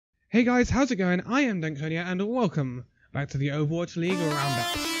Hey guys, how's it going? I am Danconia and welcome back to the Overwatch League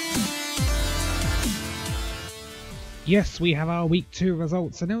Roundup. Yes, we have our week 2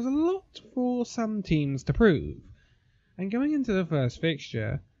 results and there was a lot for some teams to prove. And going into the first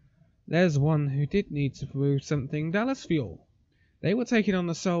fixture, there's one who did need to prove something, Dallas Fuel. They were taking on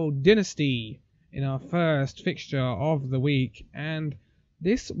the Seoul Dynasty in our first fixture of the week, and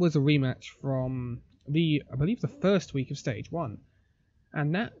this was a rematch from I believe the first week of Stage 1.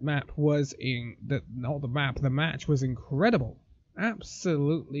 And that map was the match was incredible.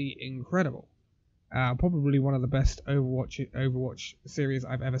 Absolutely incredible. Probably one of the best Overwatch series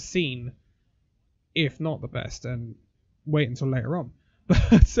I've ever seen, if not the best, and wait until later on.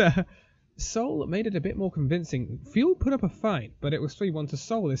 But Seoul made it a bit more convincing. Fuel put up a fight, but it was 3-1 to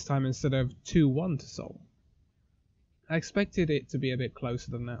Seoul this time instead of 2-1 to Seoul. I expected it to be a bit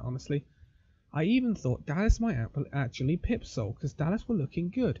closer than that, honestly. I even thought Dallas might actually pip Seoul because Dallas were looking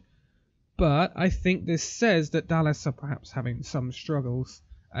good. But I think this says that Dallas are perhaps having some struggles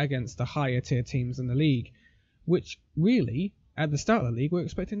against the higher tier teams in the league, which really, at the start of the league, we're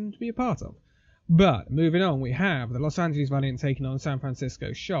expecting them to be a part of. But moving on, we have the Los Angeles Valiant taking on San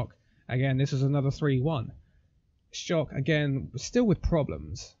Francisco Shock. Again, this was another 3-1. Shock, again, still with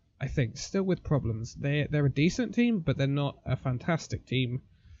problems, I think. Still with problems. They're a decent team, but they're not a fantastic team.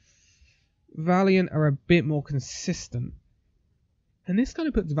 Valiant are a bit more consistent. And this kind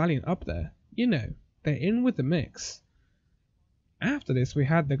of puts Valiant up there. You know, they're in with the mix. After this, we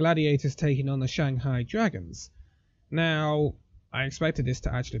had the Gladiators taking on the Shanghai Dragons. Now, I expected this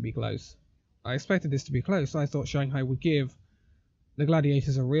to actually be close. I thought Shanghai would give the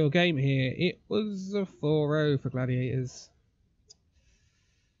Gladiators a real game here. It was a 4-0 for Gladiators.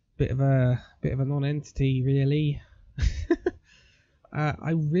 Bit of a non-entity, really.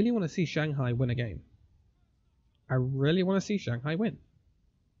 I really want to see Shanghai win a game. I really want to see Shanghai win.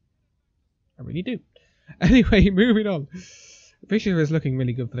 I really do. Anyway, moving on. Fisher is looking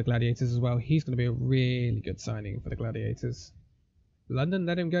really good for the Gladiators as well. He's going to be a really good signing for the Gladiators. London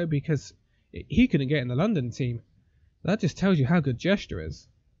let him go because he couldn't get in the London team. That just tells you how good Gesture is.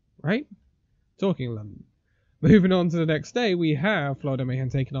 Right? Talking London. Moving on to the next day, we have Florida Mayhem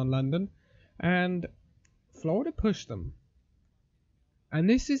taking on London. And Florida pushed them. And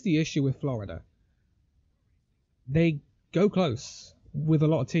this is the issue with Florida. They go close with a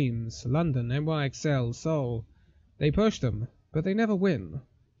lot of teams. London, NYXL, Seoul. They push them, but they never win.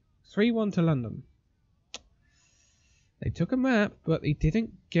 3-1 to London. They took a map, but they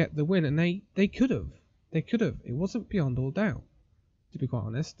didn't get the win. And they could have. They could have. It wasn't beyond all doubt, to be quite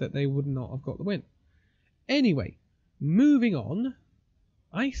honest, that they would not have got the win. Anyway, moving on.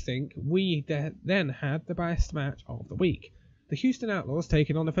 I think we then had the best match of the week. The Houston Outlaws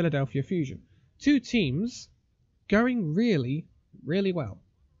taking on the Philadelphia Fusion. Two teams going really, really well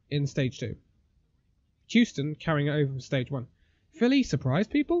in Stage 2. Houston carrying it over from Stage 1. Philly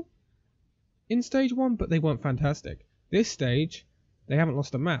surprised people in Stage 1, but they weren't fantastic. This stage, they haven't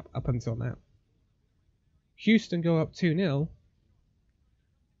lost a map up until now. Houston go up 2-0.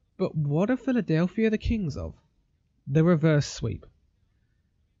 But what are Philadelphia the kings of? The reverse sweep.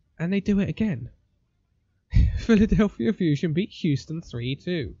 And they do it again. Philadelphia Fusion beat Houston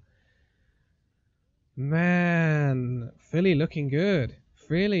 3-2. Man, Philly looking good.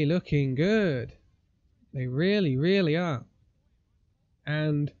 Philly looking good. They really, really are.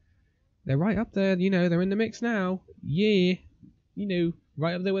 And they're right up there, you know, they're in the mix now. Yeah. You know,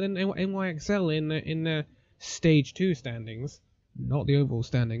 right up there with NYXL in the Stage 2 standings. Not the overall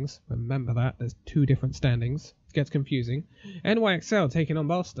standings. Remember that. There's 2 different standings. It gets confusing. NYXL taking on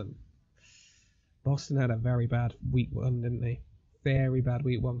Boston. Boston had a very bad week 1, didn't they? Very bad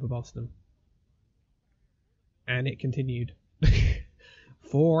week 1 for Boston. And it continued.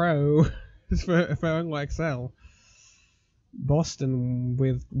 4-0 for NYXL. Boston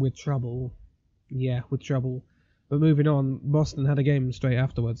with trouble. Yeah, with trouble. But moving on, Boston had a game straight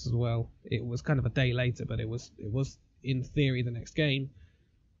afterwards as well. It was kind of a day later, but it was in theory the next game.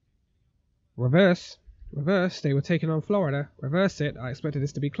 Reverse, they were taking on Florida. Reverse it, I expected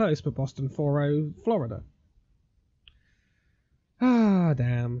this to be close, but Boston 4-0 Florida. Ah,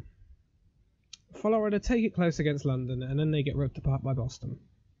 damn. Florida take it close against London, and then they get ripped apart by Boston.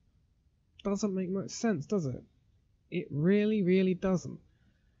 Doesn't make much sense, does it? It really, really doesn't.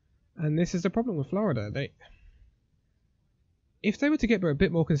 And this is the problem with Florida. If they were to get a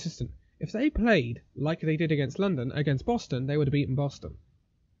bit more consistent, if they played like they did against London, against Boston, they would have beaten Boston.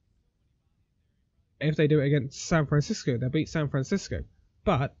 If they do it against San Francisco, they'll beat San Francisco.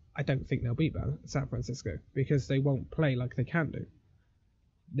 But I don't think they'll beat San Francisco because they won't play like they can do.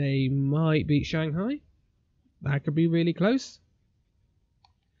 They might beat Shanghai. That could be really close.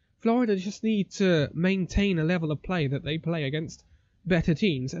 Florida just need to maintain a level of play that they play against better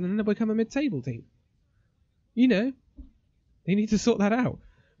teams, and then they'll become a mid-table team. You know, they need to sort that out.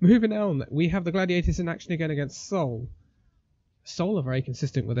 Moving on, we have the Gladiators in action again against Seoul. Seoul are very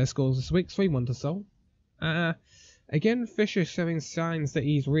consistent with their scores this week, 3-1 to Seoul. Again, Fisher showing signs that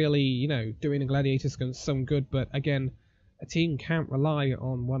he's really, doing the Gladiators some good, but again, a team can't rely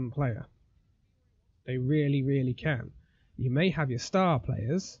on one player. They really, really can. You may have your star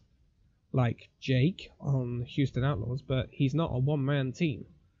players, like Jake on Houston Outlaws, but he's not a one-man team.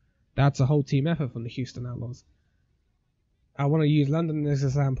 That's a whole team effort from the Houston Outlaws. I want to use London as an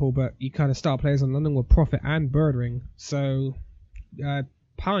example, but you kind of star players in London with Profit and Birdring, so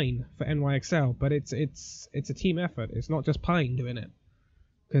Pine for NYXL, but it's a team effort. It's not just Pine doing it,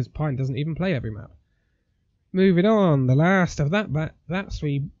 because Pine doesn't even play every map. Moving on, the last of that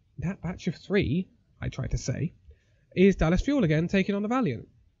batch of three, I tried to say, is Dallas Fuel again taking on the Valiant.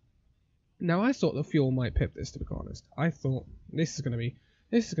 Now, I thought the Fuel might pip this, to be honest. I thought this is going to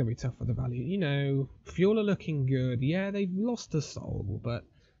be tough for the Valiant. Fuel are looking good. Yeah, they've lost to Seoul, but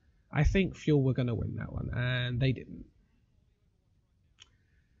I think Fuel were going to win that one, and they didn't.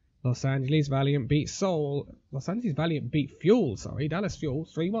 Los Angeles Valiant beat Fuel, Dallas Fuel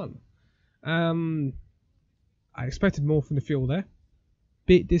 3-1. I expected more from the Fuel there.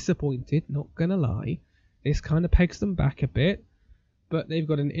 Bit disappointed, not gonna lie. This kind of pegs them back a bit, but they've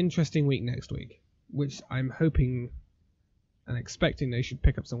got an interesting week next week, which I'm hoping and expecting they should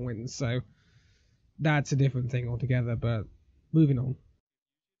pick up some wins, so that's a different thing altogether, but moving on.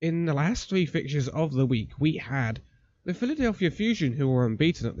 In the last three fixtures of the week, we had the Philadelphia Fusion, who were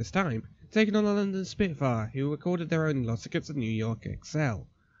unbeaten at this time, taking on the London Spitfire, who recorded their own loss against the New York XL.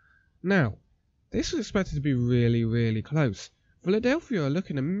 Now, this was expected to be really, really close. Philadelphia are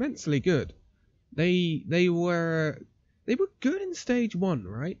looking immensely good. They were good in stage 1,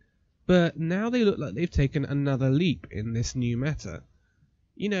 right? But now they look like they've taken another leap in this new meta.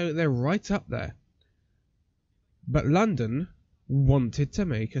 They're right up there. But London wanted to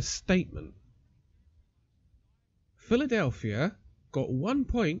make a statement. Philadelphia got 1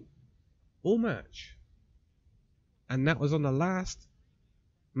 point all match. And that was on the last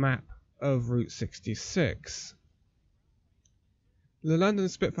map of Route 66. The London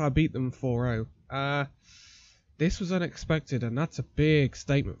Spitfire beat them 4-0. This was unexpected, and that's a big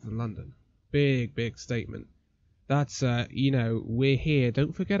statement from London. Big, big statement. That's, we're here,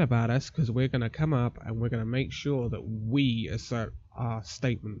 don't forget about us, because we're going to come up and we're going to make sure that we assert our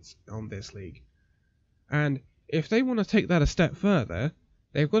statements on this league. And if they want to take that a step further,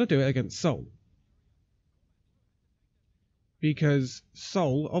 they've got to do it against Seoul. Because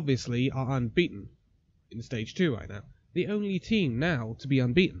Seoul, obviously, are unbeaten in Stage 2 right now. The only team now to be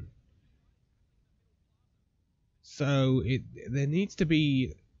unbeaten. So there needs to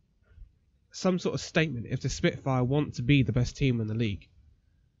be some sort of statement if the Spitfire want to be the best team in the league.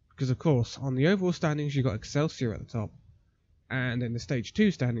 Because, of course, on the overall standings, you've got Excelsior at the top. And in the Stage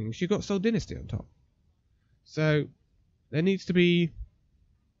 2 standings, you've got Seoul Dynasty on top. So there needs to be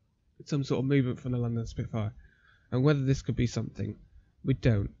some sort of movement from the London Spitfire. And whether this could be something, we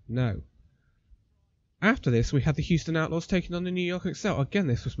don't know. After this, we had the Houston Outlaws taking on the New York XL. Again,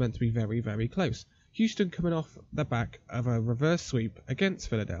 this was meant to be very, very close. Houston coming off the back of a reverse sweep against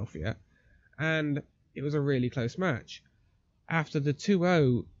Philadelphia, and it was a really close match. After the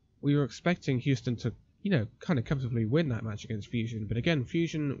 2-0, we were expecting Houston to, kind of comfortably win that match against Fusion. But again,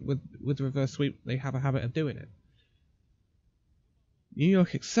 Fusion, with the reverse sweep, they have a habit of doing it. New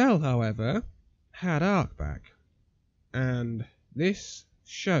York XL, however, had Arc back. And this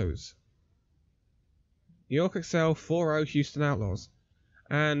shows New York XL 4-0 Houston Outlaws.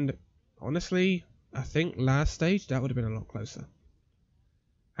 And honestly, I think last stage that would have been a lot closer.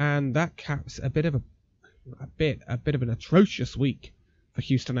 And that caps a bit of an atrocious week for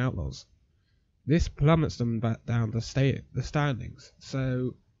Houston Outlaws. This plummets them back down the standings.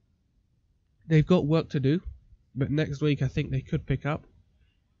 So they've got work to do, but next week I think they could pick up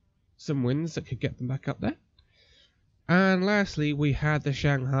some wins that could get them back up there. And lastly, we had the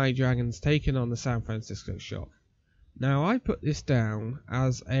Shanghai Dragons taking on the San Francisco Shock. Now, I put this down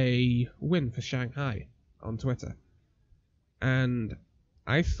as a win for Shanghai on Twitter. And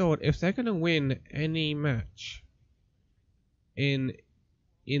I thought if they're going to win any match in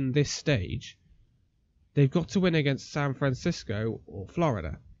this stage, they've got to win against San Francisco or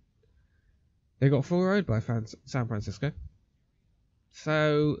Florida. They got 4-0'd by San Francisco.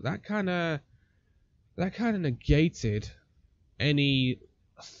 So that kind of negated any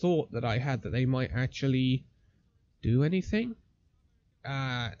thought that I had that they might actually do anything.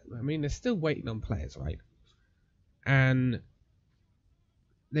 I mean, they're still waiting on players, right? And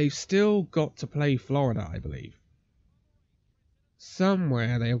they've still got to play Florida, I believe.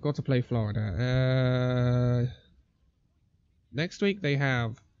 Somewhere they have got to play Florida. Next week they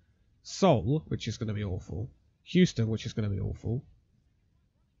have Seoul, which is going to be awful. Houston, which is going to be awful.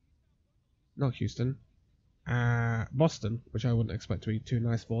 Not Houston. Boston, which I wouldn't expect to be too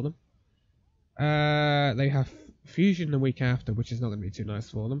nice for them. They have Fusion the week after, which is not going to be too nice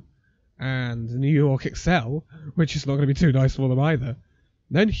for them. And New York Excel, which is not going to be too nice for them either.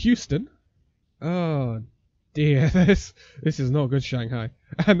 Then Houston. Oh dear, this is not good, Shanghai.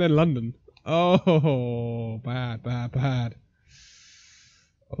 And then London. Oh, bad, bad, bad.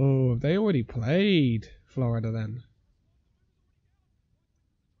 Oh, they already played Florida then.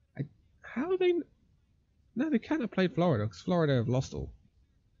 How are they... No, they can't have played Florida, because Florida have lost all.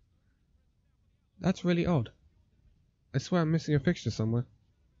 That's really odd. I swear I'm missing a fixture somewhere.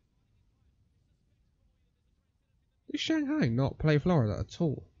 Did Shanghai not play Florida at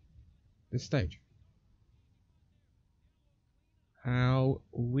all? This stage? How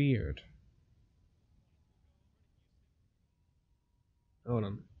weird.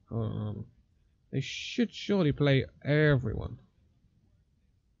 Hold on. They should surely play everyone.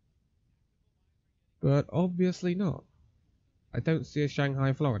 But obviously not. I don't see a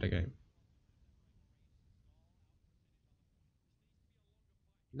Shanghai Florida game.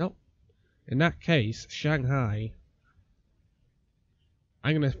 Nope. In that case, Shanghai...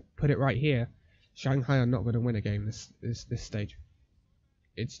 I'm going to put it right here. Shanghai are not going to win a game this stage.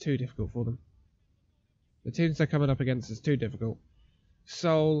 It's too difficult for them. The teams they're coming up against is too difficult.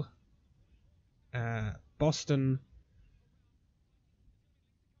 Seoul, Boston,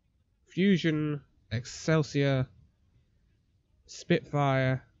 Fusion, Excelsior,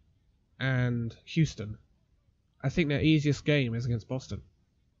 Spitfire, and Houston. I think their easiest game is against Boston.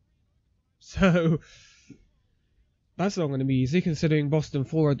 So that's not going to be easy, considering Boston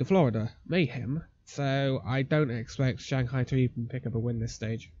followed the Florida mayhem. So I don't expect Shanghai to even pick up a win this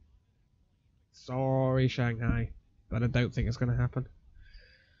stage. Sorry, Shanghai, but I don't think it's going to happen.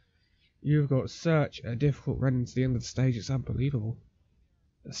 You've got such a difficult run into the end of the stage, it's unbelievable.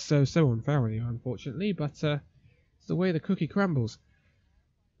 It's so unfair on you, unfortunately, but it's the way the cookie crumbles.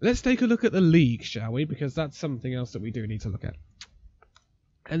 Let's take a look at the league, shall we? Because that's something else that we do need to look at.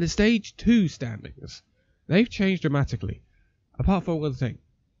 And the stage 2 standings, they've changed dramatically. Apart from one thing,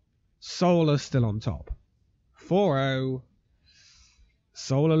 Seoul are still on top. 4-0.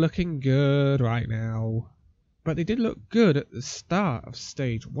 Seoul are looking good right now. But they did look good at the start of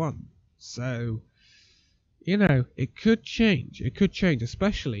stage 1. So, you know, it could change. It could change,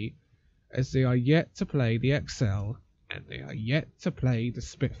 especially as they are yet to play the XL and they are yet to play the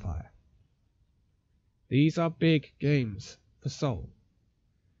Spitfire. These are big games for Seoul.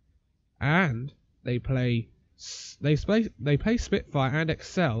 And they play Spitfire and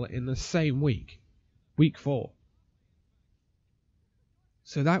XL in the same week. Week 4.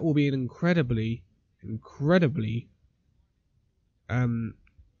 So that will be an incredibly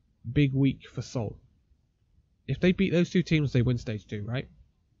big week for Seoul. If they beat those two teams, they win stage 2, right?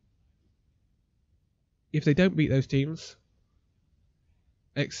 If they don't beat those teams,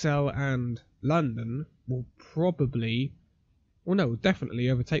 XL and London will definitely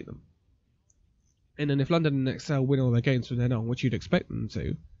overtake them. And then if London and XL win all their games from then on, which you'd expect them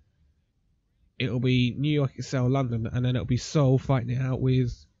to, it'll be New York, XL, London, and then it'll be Seoul fighting it out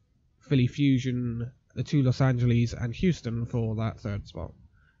with Philly Fusion, the two Los Angeles, and Houston for that third spot,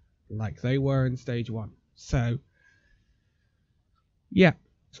 like they were in stage 1. So, yeah,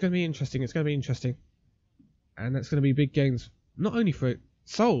 it's going to be interesting. And it's going to be big games, not only for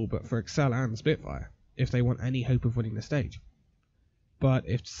Seoul, but for XL and Spitfire, if they want any hope of winning the stage. But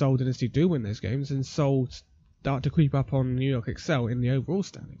if Seoul Dynasty do win those games, then Seoul start to creep up on New York XL in the overall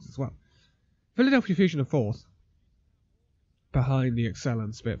standings as well. Philadelphia Fusion are 4th, behind the XL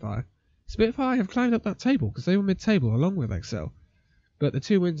and Spitfire. Spitfire have climbed up that table because they were mid-table along with XL. But the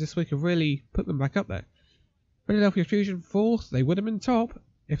 2 wins this week have really put them back up there. Philadelphia Fusion 4th, they would have been top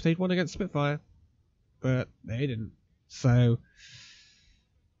if they'd won against Spitfire. But they didn't. So,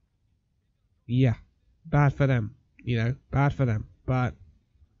 yeah, bad for them. Bad for them. But,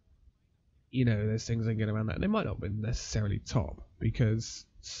 there's things they can get around that. They might not be necessarily top because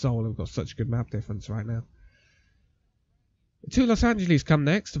Seoul have got such a good map difference right now. The 2 Los Angeles come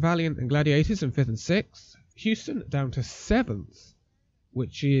next, Valiant and Gladiators in 5th and 6th. Houston down to 7th,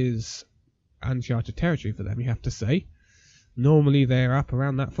 which is uncharted territory for them, you have to say. Normally they're up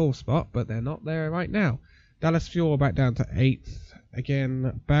around that 4th spot, but they're not there right now. Dallas Fuel back down to 8th.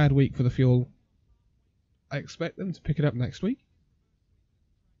 Again, bad week for the Fuel. I expect them to pick it up next week.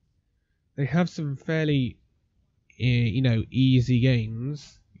 They have some fairly, easy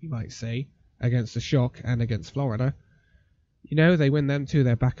games you might say, against the Shock and against Florida. You know, they win them too,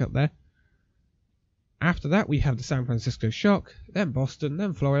 they're back up there. After that, we have the San Francisco Shock, then Boston,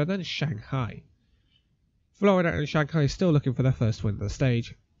 then Florida, then Shanghai. Florida and Shanghai still looking for their first win of the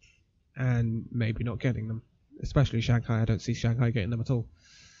stage, and maybe not getting them. Especially Shanghai, I don't see Shanghai getting them at all.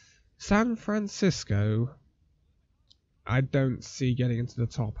 San Francisco, I don't see getting into the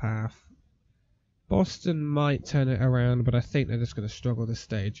top half. Boston might turn it around, but I think they're just going to struggle this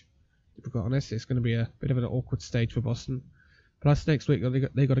stage. To be quite honest, it's going to be a bit of an awkward stage for Boston. Plus next week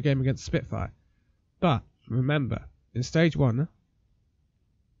they got a game against Spitfire. But remember, in stage 1,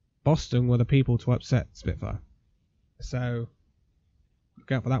 Boston were the people to upset Spitfire. So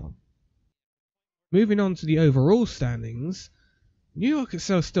look out for that one. Moving on to the overall standings, New York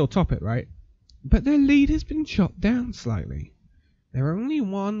itself still top it, right? But their lead has been chopped down slightly. They're only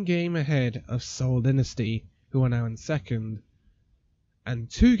one game ahead of Seoul Dynasty, who are now in second, and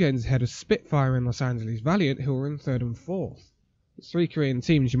 2 games ahead of Spitfire and Los Angeles Valiant, who are in third and fourth. The 3 Korean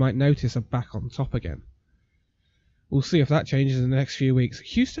teams you might notice are back on top again. We'll see if that changes in the next few weeks.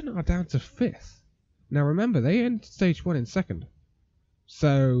 Houston are down to 5th. Now remember, they ended stage 1 in second.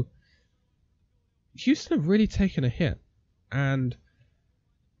 So Houston have really taken a hit, and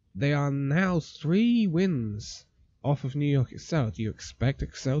they are now 3 wins off of New York Excel. Do you expect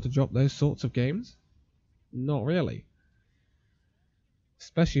Excel to drop those sorts of games? Not really.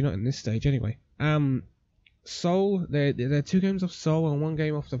 Especially not in this stage anyway. Seoul, they're 2 games off Seoul and 1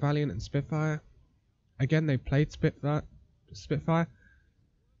 game off the Valiant and Spitfire. Again, they played Spitfire.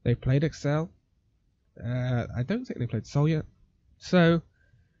 They played Excel. I don't think they played Seoul yet. So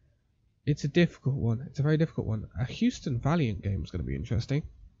it's a difficult one. It's a very difficult one. A Houston Valiant game is going to be interesting.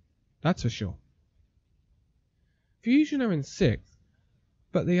 That's for sure. Fusion are in 6th,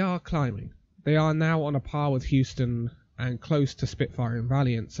 but they are climbing. They are now on a par with Houston and close to Spitfire and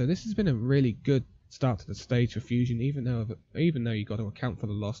Valiant. So this has been a really good start to the stage for Fusion, even though you got to account for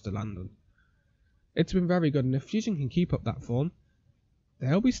the loss to London. It's been very good, and if Fusion can keep up that form,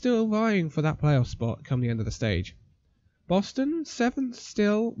 they'll be still vying for that playoff spot come the end of the stage. Boston 7th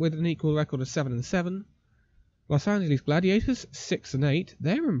still with an equal record of 7-7. Los Angeles Gladiators 6-8.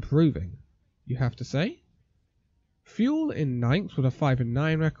 They're improving, you have to say. Fuel in 9th with a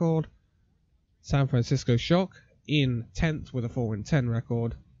 5-9 record. San Francisco Shock in 10th with a 4-10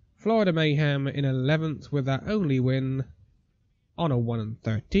 record. Florida Mayhem in 11th with their only win on a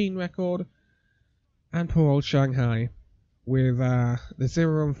 1-13 record. And poor old Shanghai with the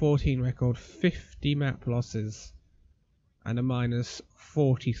 0-14 record, 50 map losses and a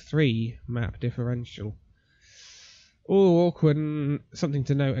 -43 map differential. Oh, awkward, and something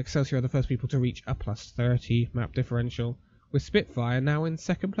to note, Excelsior are the first people to reach a +30 map differential, with Spitfire now in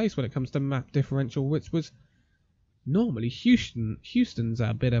 2nd place when it comes to map differential, which was normally Houston's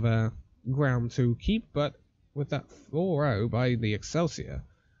a bit of a ground to keep, but with that 4-0 by the Excelsior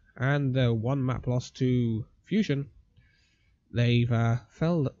and the 1 map loss to Fusion, they've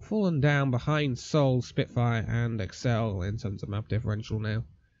fallen down behind Seoul, Spitfire and Excel in terms of map differential now.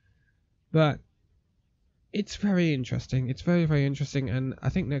 But it's very interesting. It's very, very interesting, and I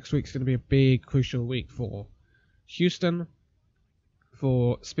think next week's going to be a big, crucial week for Houston,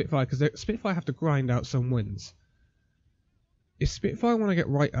 for Spitfire, because Spitfire have to grind out some wins. If Spitfire want to get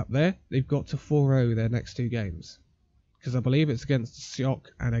right up there, they've got to 4-0 their next 2 games. Because I believe it's against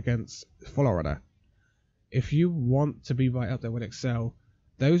Shock and against Florida. If you want to be right up there with Excel,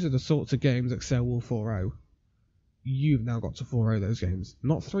 those are the sorts of games Excel will 4-0. You've now got to 4-0 those games.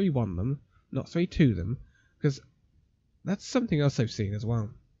 Not 3-1 them, not 3-2 them, because that's something else I've seen as well.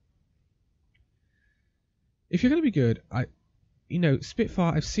 If you're going to be good,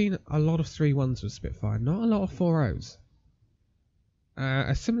 Spitfire, I've seen a lot of 3-1s with Spitfire, not a lot of 4-0s.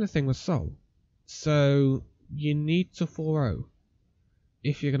 A similar thing with Seoul. So you need to 4-0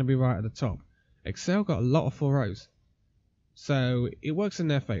 if you're going to be right at the top. Excel got a lot of 4-0s, so it works in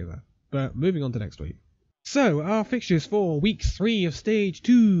their favour. But moving on to next week. So our fixtures for week 3 of stage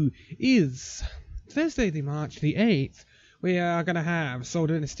 2 is Thursday, March the 8th. We are going to have Seoul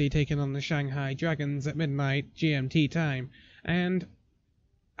Dynasty taking on the Shanghai Dragons at midnight GMT time, and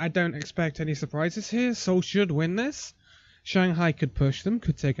I don't expect any surprises here. Seoul should win this. Shanghai could push them,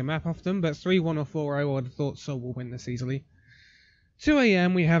 could take a map off them, but 3-1 or 4-0, I would have thought Seoul will win this easily. 2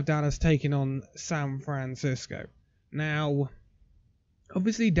 AM we have Dallas taking on San Francisco. Now,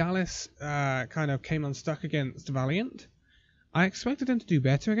 obviously Dallas kind of came unstuck against Valiant. I expected them to do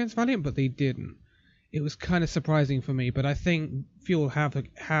better against Valiant, but they didn't. It was kind of surprising for me, but I think Fuel have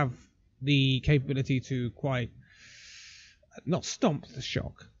the capability to quite, not stomp the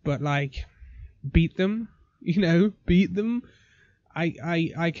Shock, but like beat them. Beat them.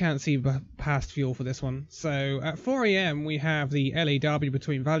 I can't see past Fuel for this one. So at 4 AM we have the LA derby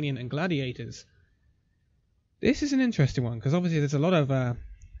between Valiant and Gladiators. This is an interesting one because obviously there's a lot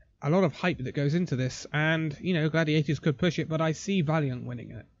of hype that goes into this, and you know Gladiators could push it, but I see Valiant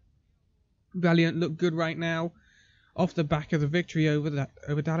winning it. Valiant look good right now, off the back of the victory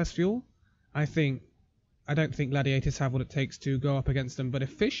over Dallas Fuel. I don't think Gladiators have what it takes to go up against them, but if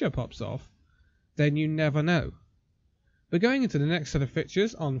Fisher pops off, then you never know. But going into the next set of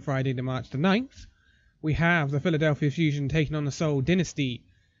fixtures on Friday, March the 9th, we have the Philadelphia Fusion taking on the Seoul Dynasty.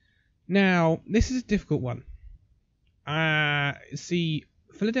 Now, this is a difficult one. See,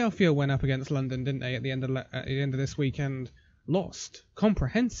 Philadelphia went up against London, didn't they, at the end of this weekend, lost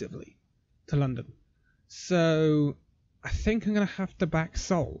comprehensively to London. So, I think I'm going to have to back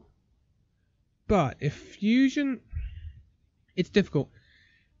Seoul. But if Fusion, it's difficult.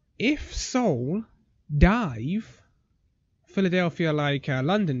 If Seoul dive Philadelphia like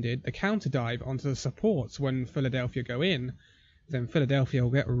London did, the counter dive onto the supports when Philadelphia go in, then Philadelphia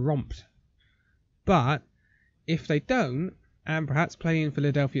will get romped. But if they don't, and perhaps play in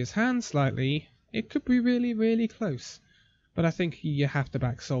Philadelphia's hands slightly, it could be really, really close. But I think you have to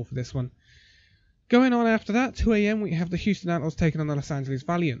back Seoul for this one. Going on after that, 2 AM, we have the Houston Outlaws taking on the Los Angeles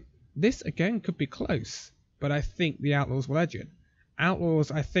Valiant. This again could be close, but I think the Outlaws will edge it.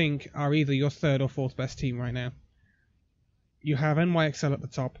 Outlaws, I think, are either your third or fourth best team right now. You have NYXL at the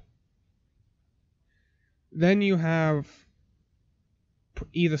top. Then you have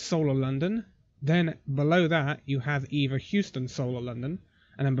either Seoul or London. Then below that, you have either Houston, Seoul or London.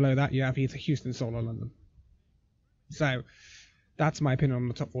 And then below that, you have either Houston, Seoul or London. So, that's my opinion on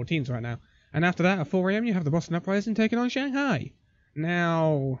the top 4 teams right now. And after that, at 4 AM, you have the Boston Uprising taking on Shanghai.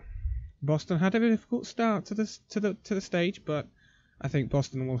 Now, Boston had a difficult start to the stage, but I think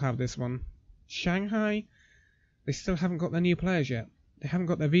Boston will have this one. Shanghai, they still haven't got their new players yet. They haven't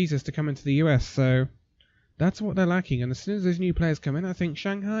got their visas to come into the US, so that's what they're lacking. And as soon as those new players come in, I think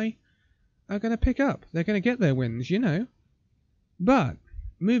Shanghai are going to pick up. They're going to get their wins, you know. But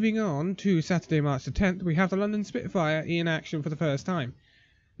moving on to Saturday, March the 10th, we have the London Spitfire in action for the first time.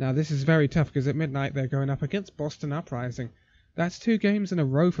 Now, this is very tough because at midnight they're going up against Boston Uprising. That's 2 games in a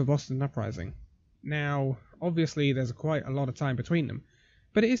row for Boston Uprising. Now, obviously, there's quite a lot of time between them,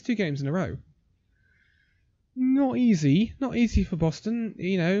 but it is 2 games in a row. Not easy for Boston,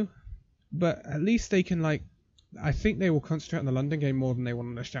 you know, but at least they can, I think they will concentrate on the London game more than they will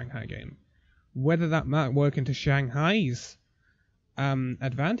on the Shanghai game. Whether that might work into Shanghai's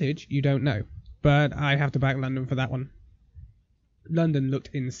advantage, you don't know, but I have to back London for that one. London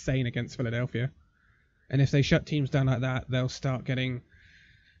looked insane against Philadelphia, and if they shut teams down like that, they'll start putting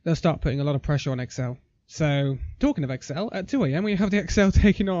a lot of pressure on XL. So, talking of XL, at 2 AM we have the XL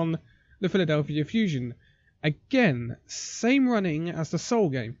taking on the Philadelphia Fusion. Again, same running as the Seoul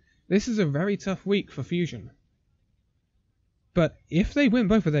game. This is a very tough week for Fusion. But if they win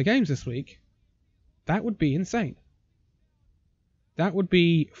both of their games this week, that would be insane. That would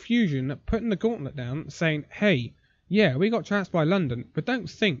be Fusion putting the gauntlet down, saying, hey, yeah, we got trounced by London, but don't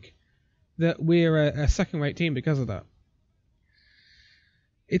think that we're a second-rate team because of that.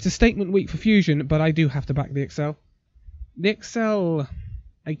 It's a statement week for Fusion, but I do have to back the XL. The XL,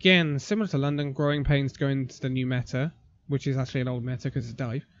 again, similar to London, growing pains to go into the new meta, which is actually an old meta because it's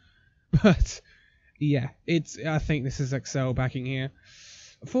dive. But, yeah, I think this is XL backing here.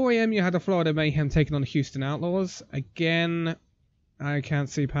 4 AM, you had the Florida Mayhem taking on the Houston Outlaws. Again, I can't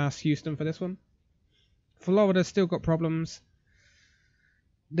see past Houston for this one. Florida still got problems.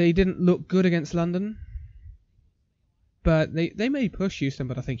 They didn't look good against London. But they may push Houston,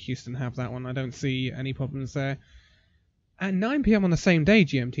 but I think Houston have that one. I don't see any problems there. At 9 PM on the same day,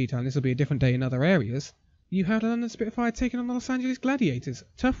 GMT time, this will be a different day in other areas, you had London Spitfire taking on the Los Angeles Gladiators.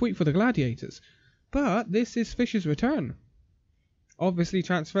 Tough week for the Gladiators. But this is Fisher's return. Obviously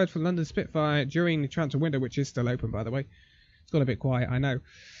transferred from London Spitfire during the transfer window, which is still open, by the way. It's got a bit quiet, I know.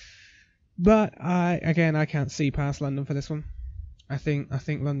 But, I can't see past London for this one. I think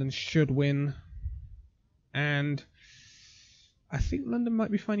London should win. And I think London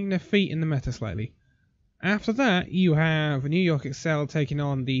might be finding their feet in the meta slightly. After that, you have New York Excel taking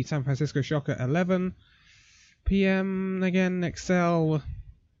on the San Francisco Shock at 11 PM. Again, Excel,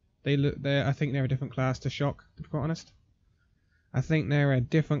 I think they're a different class to Shock, to be quite honest. I think they're a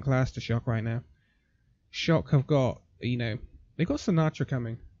different class to Shock right now. Shock have got, they've got Sinatra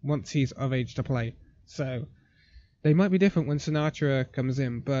coming once he's of age to play. So, they might be different when Sinatra comes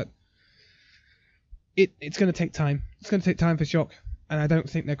in, but it's going to take time. It's going to take time for Shock. and I don't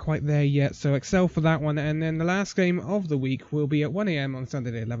think they're quite there yet, so excel for that one. And then the last game of the week will be at 1 AM on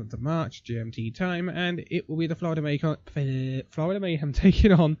Sunday the 11th of March GMT time, and it will be the Florida Mayhem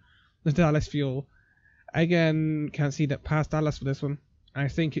taking on the Dallas Fuel. Again, can't see that past Dallas for this one. I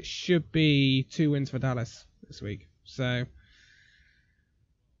think it should be 2 wins for Dallas this week, so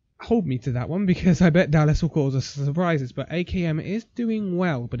hold me to that one, because I bet Dallas will cause us surprises. But AKM is doing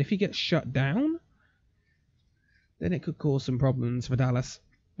well, but if he gets shut down, then it could cause some problems for Dallas.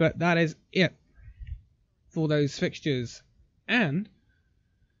 But that is it for those fixtures, and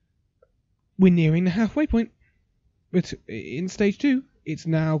we're nearing the halfway point. But in stage 2, it's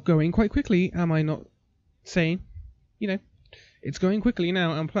now going quite quickly. Am I not saying? You know, it's going quickly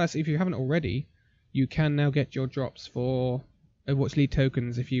now, and plus, if you haven't already, you can now get your drops for Overwatch League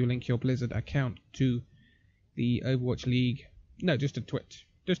tokens if you link your Blizzard account to the Overwatch League. No, just to Twitch.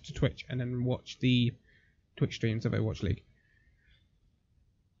 Just to Twitch, and then watch the Twitch streams of Overwatch League.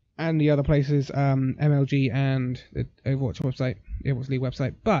 And the other places, MLG and the Overwatch website, the Overwatch League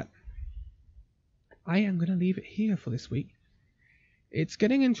website. But I am going to leave it here for this week. It's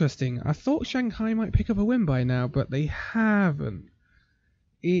getting interesting. I thought Shanghai might pick up a win by now, but they haven't.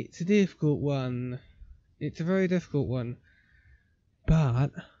 It's a difficult one. It's a very difficult one.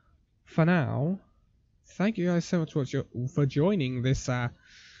 But for now, thank you guys so much for joining this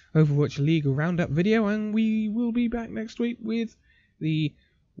Overwatch League Roundup video, and we will be back next week with the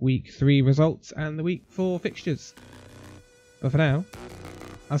Week 3 results and the Week 4 fixtures. But for now,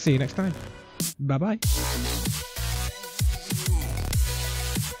 I'll see you next time. Bye bye.